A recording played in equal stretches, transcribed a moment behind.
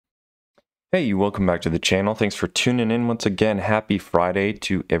Hey, welcome back to the channel. Thanks for tuning in once again. Happy Friday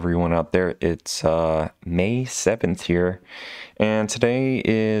to everyone out there. It's May 7th here, and today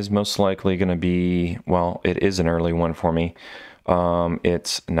is most likely going to be, well, it is an early one for me.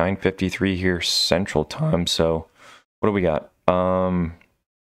 It's 9:53 here Central Time, so what do we got? Yeah,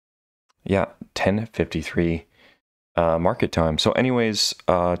 10:53 market time. So anyways,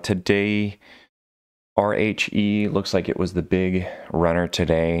 today RHE looks like it was the big runner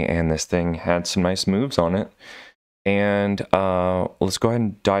today, and this thing had some nice moves on it. And let's go ahead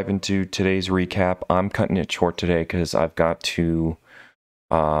and dive into today's recap. I'm cutting it short today because I've got to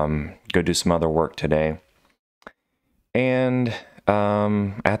go do some other work today. And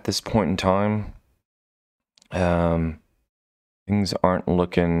at this point in time, things aren't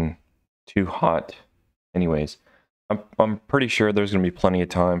looking too hot. Anyways, I'm pretty sure there's going to be plenty of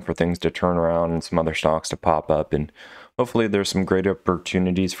time for things to turn around and some other stocks to pop up, and hopefully there's some great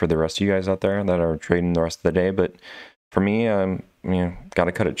opportunities for the rest of you guys out there that are trading the rest of the day. But for me, got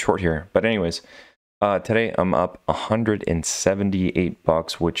to cut it short here. But anyways, today I'm up 178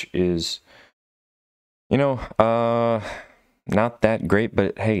 bucks, which is, not that great,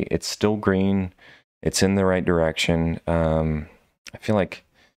 but hey, it's still green. It's in the right direction. I feel like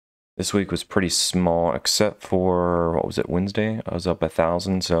this week was pretty small, except for, what was it, Wednesday? I was up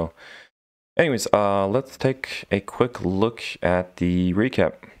 1,000. So anyways, let's take a quick look at the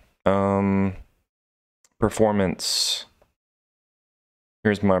recap. Performance.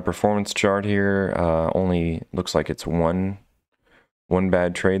 Here's my performance chart here. Only looks like it's one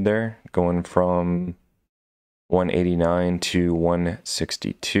bad trade there, going from 189 to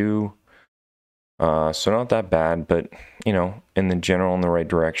 162. So not that bad, but in the general, in the right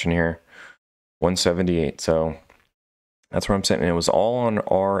direction here. 178. So that's where I'm sitting. It was all on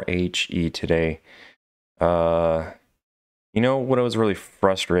RHE today. What I was really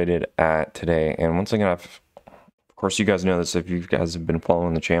frustrated at today, and once again, of course, you guys know this if you guys have been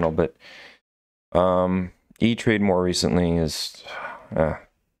following the channel, but E-Trade more recently is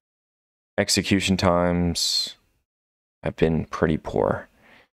execution times have been pretty poor.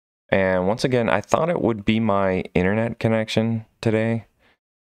 And once again, I thought it would be my internet connection today,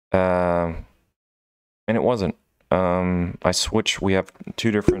 and it wasn't. I switched. We have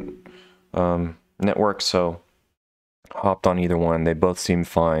two different networks, so hopped on either one. They both seemed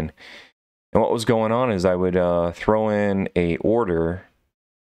fine. And what was going on is I would throw in a order,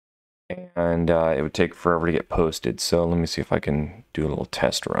 and it would take forever to get posted. So let me see if I can do a little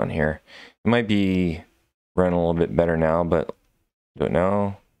test run here. It might be running a little bit better now, but do it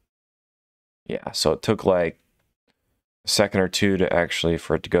now. Yeah, so it took like a second or two to actually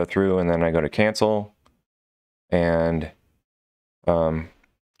for it to go through, and then I go to cancel, and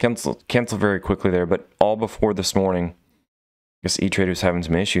cancel very quickly there. But all before this morning, I guess E-Trade was having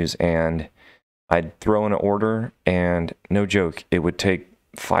some issues, and I'd throw in an order, and no joke, it would take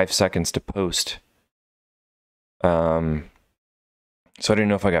 5 seconds to post. So I didn't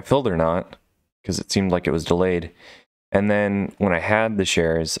know if I got filled or not, because it seemed like it was delayed. And then when I had the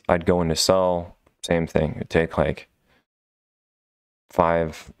shares, I'd go into sell, same thing. It'd take like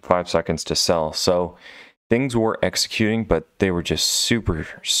five seconds to sell. So things were executing, but they were just super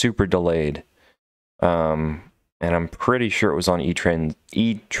delayed. And I'm pretty sure it was on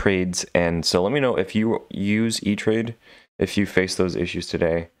E-Trade's end. So let me know if you use E-Trade, if you face those issues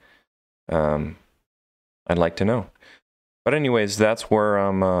today. I'd like to know. But anyways, that's where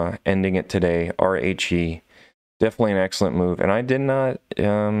I'm ending it today. RHE. Definitely an excellent move, and I did not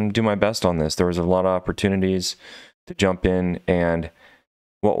do my best on this. There was a lot of opportunities to jump in, and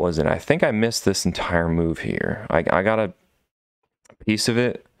what was it? I think I missed this entire move here. I got a piece of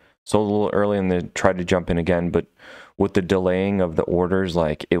it, sold a little early, and then tried to jump in again, but with the delaying of the orders,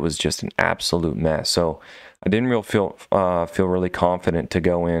 like, it was just an absolute mess. So I didn't feel really confident to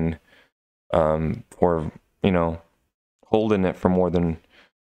go in for holding it for more than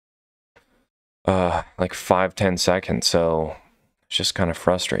like 5-10 seconds. So it's just kind of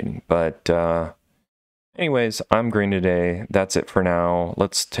frustrating. But anyways, I'm green today. That's it for now.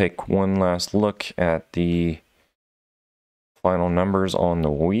 Let's take one last look at the final numbers on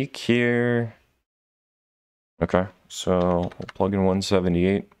the week here. Okay, so we'll plug in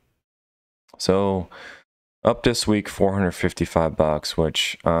 178. So up this week, 455 bucks,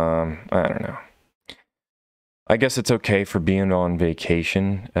 which I don't know. I guess it's okay for being on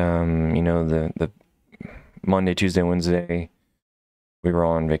vacation. The Monday, Tuesday, Wednesday, we were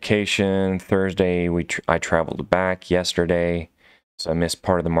on vacation. Thursday, I traveled back yesterday, so I missed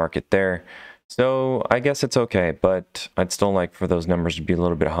part of the market there. So I guess it's okay, but I'd still like for those numbers to be a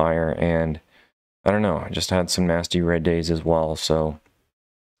little bit higher. And I don't know, I just had some nasty red days as well. So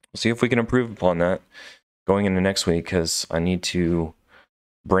see if we can improve upon that going into next week, because I need to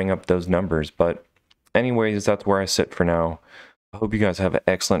bring up those numbers. But anyways, that's where I sit for now. I hope you guys have an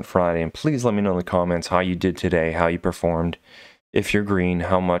excellent Friday, and please let me know in the comments how you did today, how you performed. If you're green,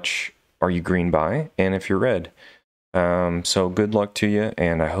 how much are you green by? And if you're red. So good luck to you,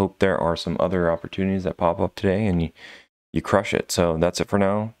 and I hope there are some other opportunities that pop up today and you crush it. So that's it for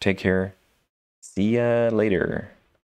now. Take care. See ya later.